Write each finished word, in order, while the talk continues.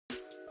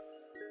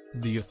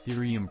The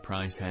Ethereum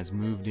price has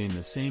moved in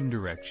the same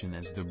direction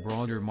as the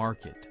broader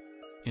market.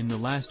 In the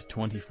last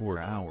 24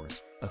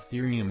 hours,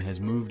 Ethereum has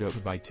moved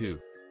up by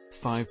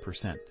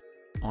 2.5%.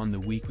 On the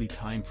weekly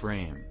time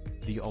frame,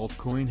 the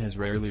altcoin has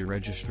rarely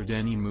registered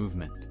any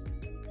movement.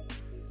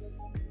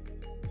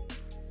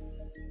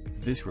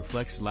 This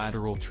reflects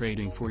lateral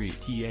trading for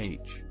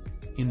ETH.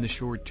 In the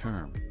short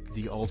term,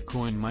 the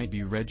altcoin might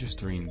be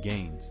registering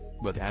gains,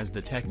 but as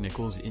the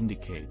technicals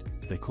indicate,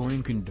 the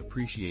coin can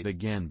depreciate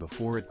again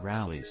before it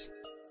rallies.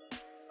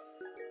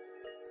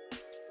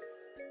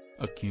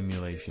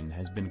 Accumulation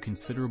has been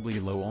considerably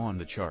low on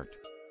the chart.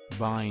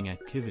 Buying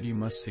activity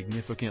must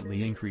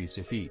significantly increase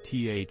if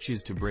ETH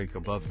is to break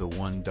above the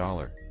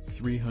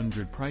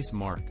 $1.300 price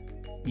mark.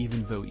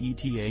 Even though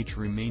ETH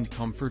remained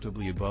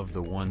comfortably above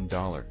the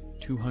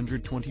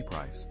 $1.220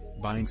 price,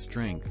 buying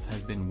strength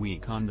has been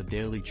weak on the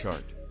daily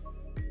chart.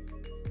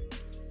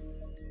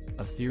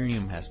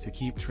 Ethereum has to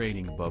keep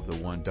trading above the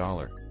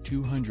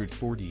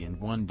 $1.240 and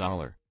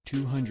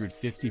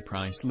 $1.250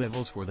 price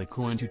levels for the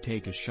coin to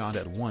take a shot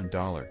at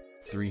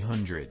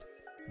 $1.300.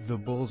 The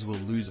bulls will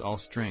lose all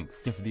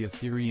strength if the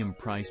Ethereum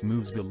price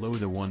moves below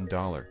the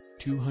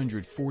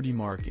 $1.240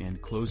 mark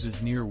and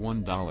closes near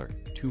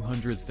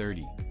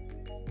 $1.230.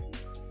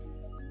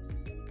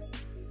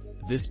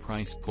 This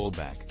price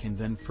pullback can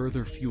then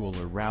further fuel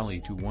a rally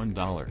to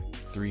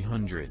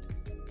 $1.300.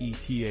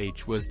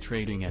 ETH was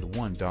trading at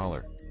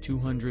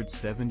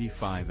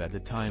 $1.275 at the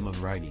time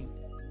of writing.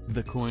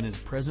 The coin is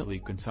presently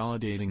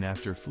consolidating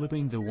after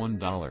flipping the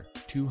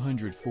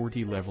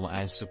 $1.240 level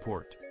as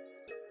support.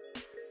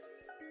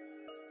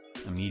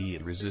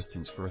 Immediate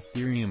resistance for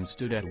Ethereum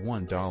stood at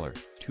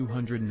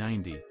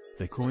 $1.290.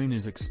 The coin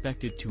is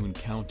expected to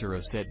encounter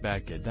a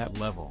setback at that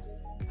level.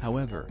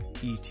 However,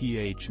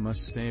 ETH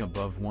must stay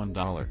above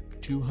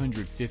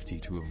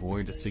 $1.250 to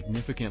avoid a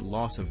significant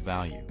loss of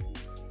value.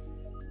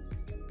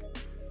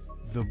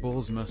 The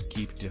bulls must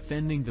keep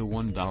defending the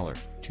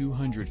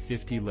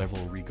 $1.250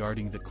 level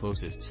regarding the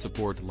closest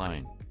support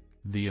line.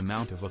 The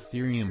amount of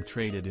Ethereum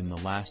traded in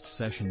the last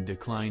session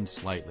declined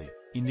slightly,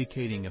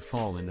 indicating a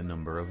fall in the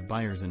number of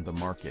buyers in the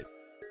market.